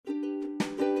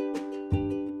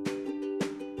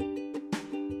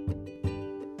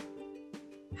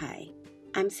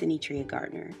I'm Sinitria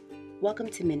Gardner. Welcome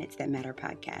to Minutes That Matter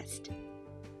podcast.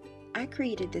 I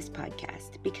created this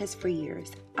podcast because for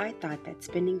years I thought that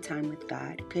spending time with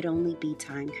God could only be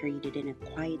time created in a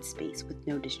quiet space with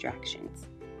no distractions.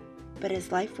 But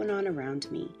as life went on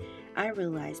around me, I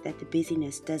realized that the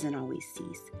busyness doesn't always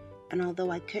cease, and although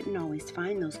I couldn't always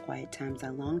find those quiet times I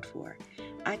longed for,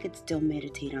 I could still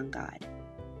meditate on God.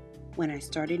 When I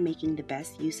started making the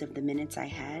best use of the minutes I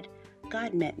had,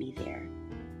 God met me there.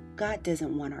 God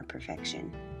doesn't want our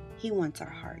perfection. He wants our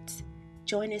hearts.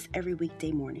 Join us every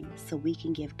weekday morning so we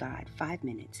can give God 5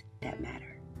 minutes that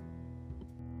matter.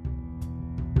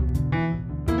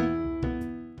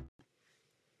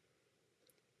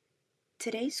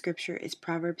 Today's scripture is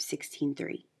Proverbs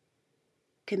 16:3.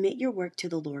 Commit your work to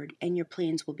the Lord and your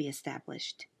plans will be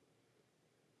established.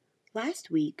 Last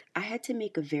week, I had to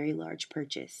make a very large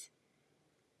purchase.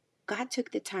 God took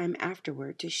the time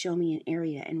afterward to show me an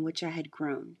area in which I had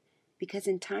grown, because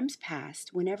in times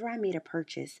past, whenever I made a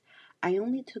purchase, I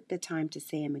only took the time to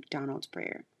say a McDonald's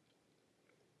prayer.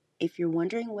 If you're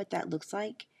wondering what that looks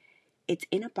like, it's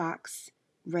in a box,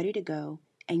 ready to go,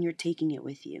 and you're taking it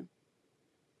with you.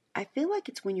 I feel like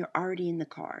it's when you're already in the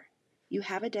car. You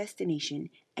have a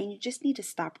destination, and you just need to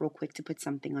stop real quick to put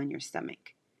something on your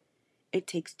stomach. It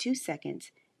takes 2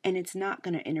 seconds, and it's not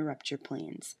going to interrupt your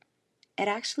plans. It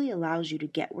actually allows you to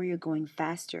get where you're going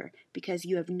faster because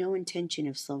you have no intention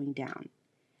of slowing down.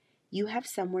 You have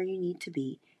somewhere you need to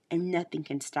be, and nothing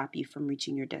can stop you from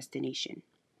reaching your destination.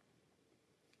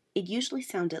 It usually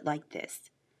sounded like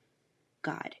this: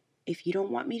 God, if you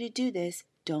don't want me to do this,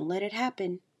 don't let it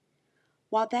happen.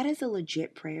 While that is a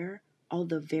legit prayer,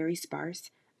 although very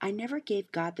sparse, I never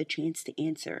gave God the chance to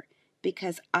answer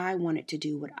because I wanted to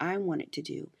do what I wanted to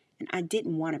do, and I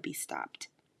didn't want to be stopped.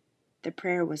 The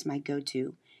prayer was my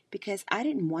go-to because I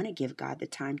didn't want to give God the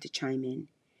time to chime in.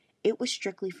 It was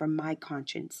strictly for my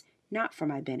conscience, not for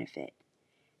my benefit.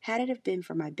 Had it have been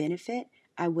for my benefit,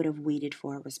 I would have waited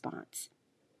for a response.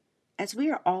 As we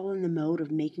are all in the mode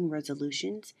of making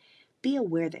resolutions, be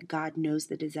aware that God knows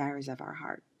the desires of our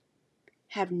heart.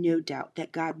 Have no doubt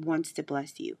that God wants to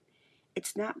bless you.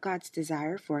 It's not God's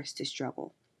desire for us to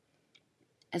struggle.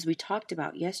 As we talked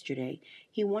about yesterday,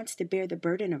 He wants to bear the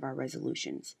burden of our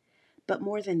resolutions. But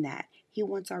more than that, He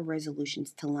wants our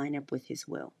resolutions to line up with His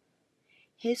will.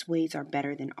 His ways are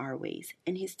better than our ways,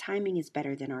 and His timing is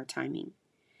better than our timing.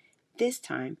 This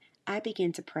time, I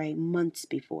began to pray months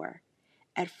before.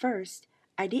 At first,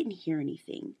 I didn't hear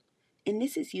anything, and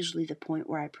this is usually the point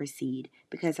where I proceed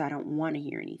because I don't want to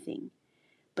hear anything.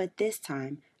 But this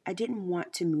time, I didn't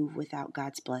want to move without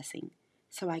God's blessing,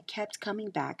 so I kept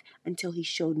coming back until He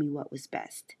showed me what was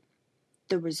best.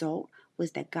 The result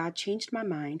was that God changed my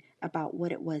mind about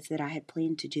what it was that I had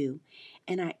planned to do,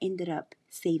 and I ended up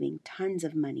saving tons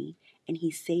of money, and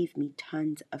He saved me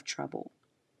tons of trouble.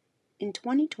 In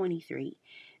 2023,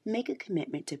 make a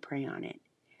commitment to pray on it.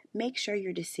 Make sure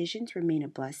your decisions remain a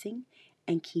blessing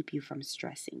and keep you from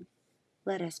stressing.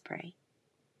 Let us pray.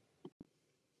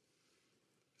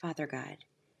 Father God,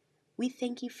 we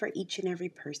thank You for each and every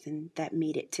person that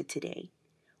made it to today.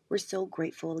 We're so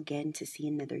grateful again to see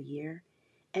another year.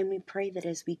 And we pray that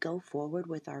as we go forward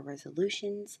with our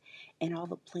resolutions and all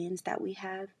the plans that we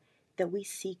have, that we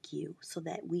seek You so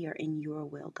that we are in Your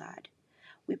will, God.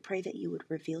 We pray that You would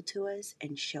reveal to us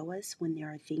and show us when there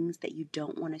are things that You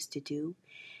don't want us to do,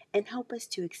 and help us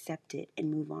to accept it and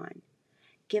move on.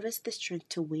 Give us the strength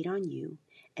to wait on You,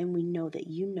 and we know that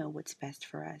You know what's best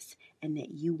for us and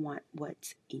that You want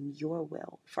what's in Your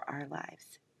will for our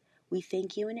lives. We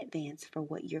thank You in advance for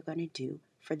what You're going to do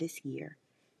for this year.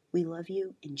 We love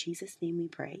You. In Jesus' name we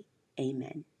pray.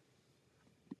 Amen.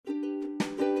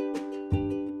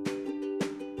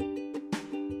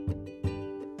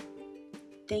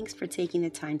 Thanks for taking the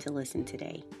time to listen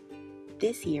today.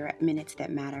 This year at Minutes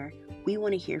That Matter, we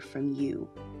want to hear from you.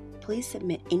 Please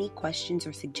submit any questions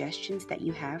or suggestions that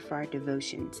you have for our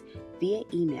devotions via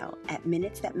email at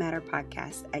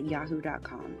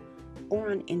minutesthatmatterpodcast@yahoo.com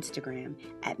or on Instagram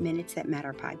at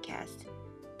minutesthatmatterpodcast.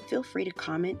 Feel free to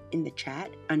comment in the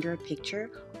chat under a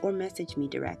picture or message me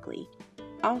directly.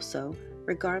 Also,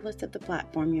 regardless of the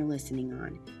platform you're listening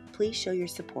on, please show your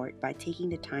support by taking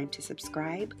the time to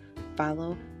subscribe,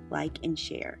 follow, like, and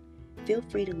share. Feel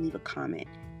free to leave a comment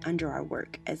under our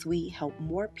work as we help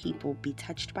more people be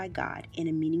touched by God in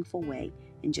a meaningful way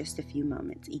in just a few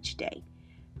moments each day.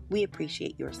 We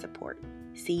appreciate your support.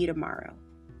 See you tomorrow.